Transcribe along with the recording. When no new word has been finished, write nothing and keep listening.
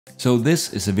So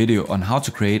this is a video on how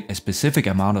to create a specific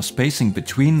amount of spacing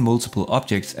between multiple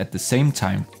objects at the same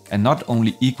time and not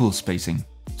only equal spacing.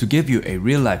 To give you a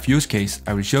real life use case,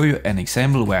 I will show you an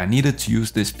example where I needed to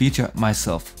use this feature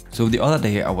myself. So the other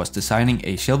day I was designing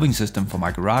a shelving system for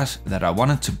my garage that I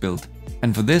wanted to build.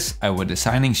 And for this I was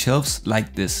designing shelves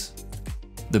like this.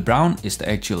 The brown is the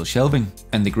actual shelving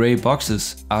and the grey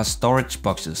boxes are storage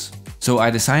boxes. So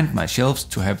I designed my shelves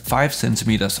to have 5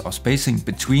 centimeters of spacing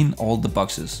between all the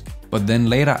boxes. But then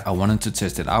later I wanted to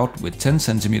test it out with 10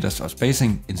 centimeters of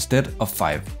spacing instead of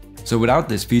 5. So without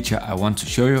this feature I want to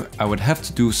show you, I would have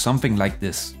to do something like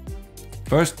this.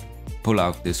 First, pull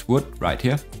out this wood right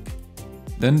here.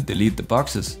 Then delete the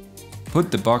boxes. Put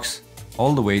the box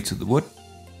all the way to the wood.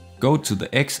 Go to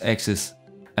the x-axis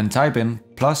and type in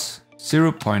plus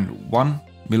 0.1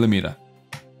 millimeter.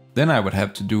 Then I would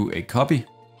have to do a copy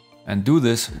and do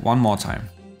this one more time.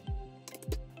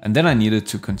 And then I needed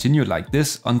to continue like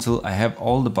this until I have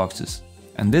all the boxes.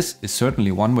 And this is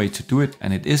certainly one way to do it,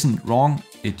 and it isn't wrong,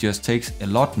 it just takes a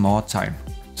lot more time.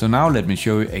 So now let me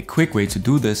show you a quick way to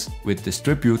do this with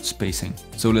distribute spacing.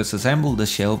 So let's assemble the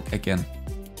shelf again.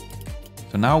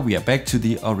 So now we are back to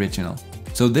the original.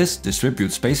 So this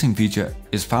distribute spacing feature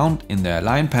is found in the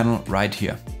align panel right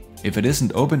here. If it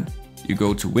isn't open, you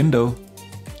go to window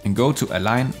and go to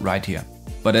align right here.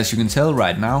 But as you can tell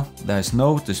right now, there is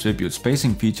no distribute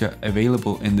spacing feature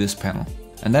available in this panel.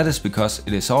 And that is because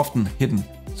it is often hidden.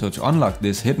 So to unlock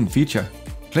this hidden feature,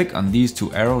 click on these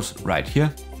 2 arrows right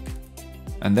here.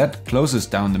 And that closes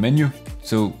down the menu.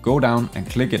 So go down and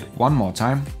click it one more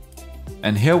time.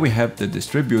 And here we have the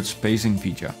distribute spacing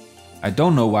feature. I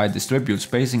don't know why distribute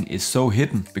spacing is so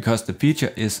hidden, because the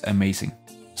feature is amazing.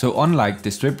 So unlike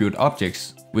distribute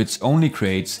objects, which only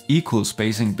creates equal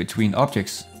spacing between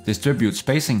objects, distribute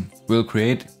spacing will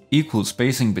create equal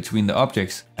spacing between the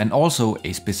objects and also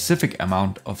a specific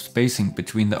amount of spacing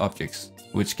between the objects,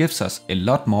 which gives us a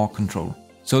lot more control.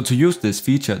 So to use this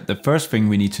feature, the first thing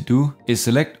we need to do is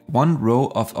select one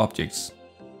row of objects.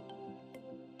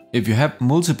 If you have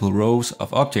multiple rows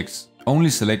of objects,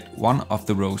 only select one of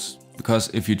the rows,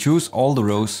 because if you choose all the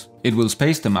rows, it will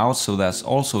space them out so there's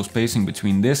also spacing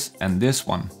between this and this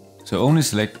one. So only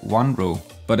select one row.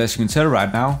 But as you can tell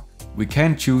right now, we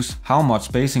can't choose how much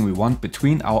spacing we want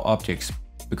between our objects,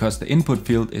 because the input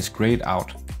field is grayed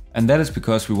out. And that is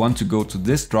because we want to go to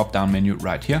this drop down menu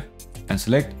right here and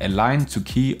select Align to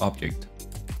Key Object.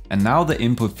 And now the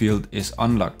input field is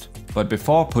unlocked. But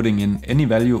before putting in any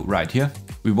value right here,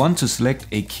 we want to select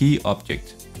a key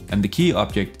object. And the key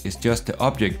object is just the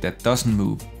object that doesn't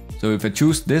move. So if I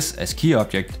choose this as key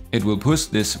object, it will push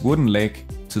this wooden leg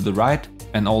to the right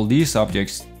and all these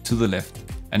objects to the left.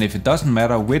 And if it doesn't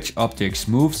matter which object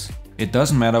moves, it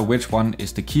doesn't matter which one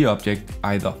is the key object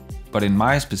either. But in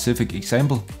my specific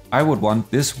example, I would want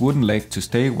this wooden leg to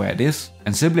stay where it is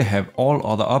and simply have all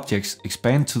other objects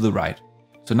expand to the right.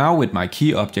 So now with my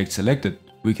key object selected,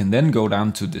 we can then go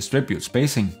down to distribute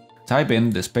spacing, type in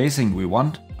the spacing we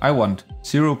want. I want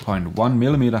 0.1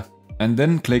 millimeter and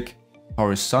then click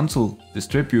horizontal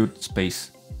distribute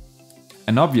space.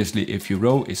 And obviously if your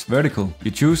row is vertical,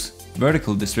 you choose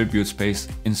vertical distribute space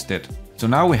instead. So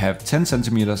now we have 10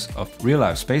 centimeters of real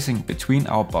life spacing between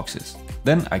our boxes.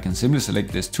 Then I can simply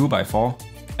select this 2x4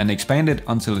 and expand it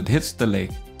until it hits the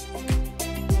leg.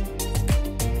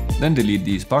 Then delete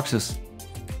these boxes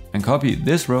and copy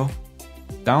this row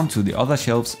down to the other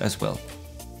shelves as well.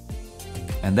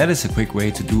 And that is a quick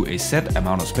way to do a set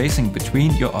amount of spacing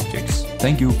between your objects.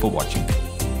 Thank you for watching.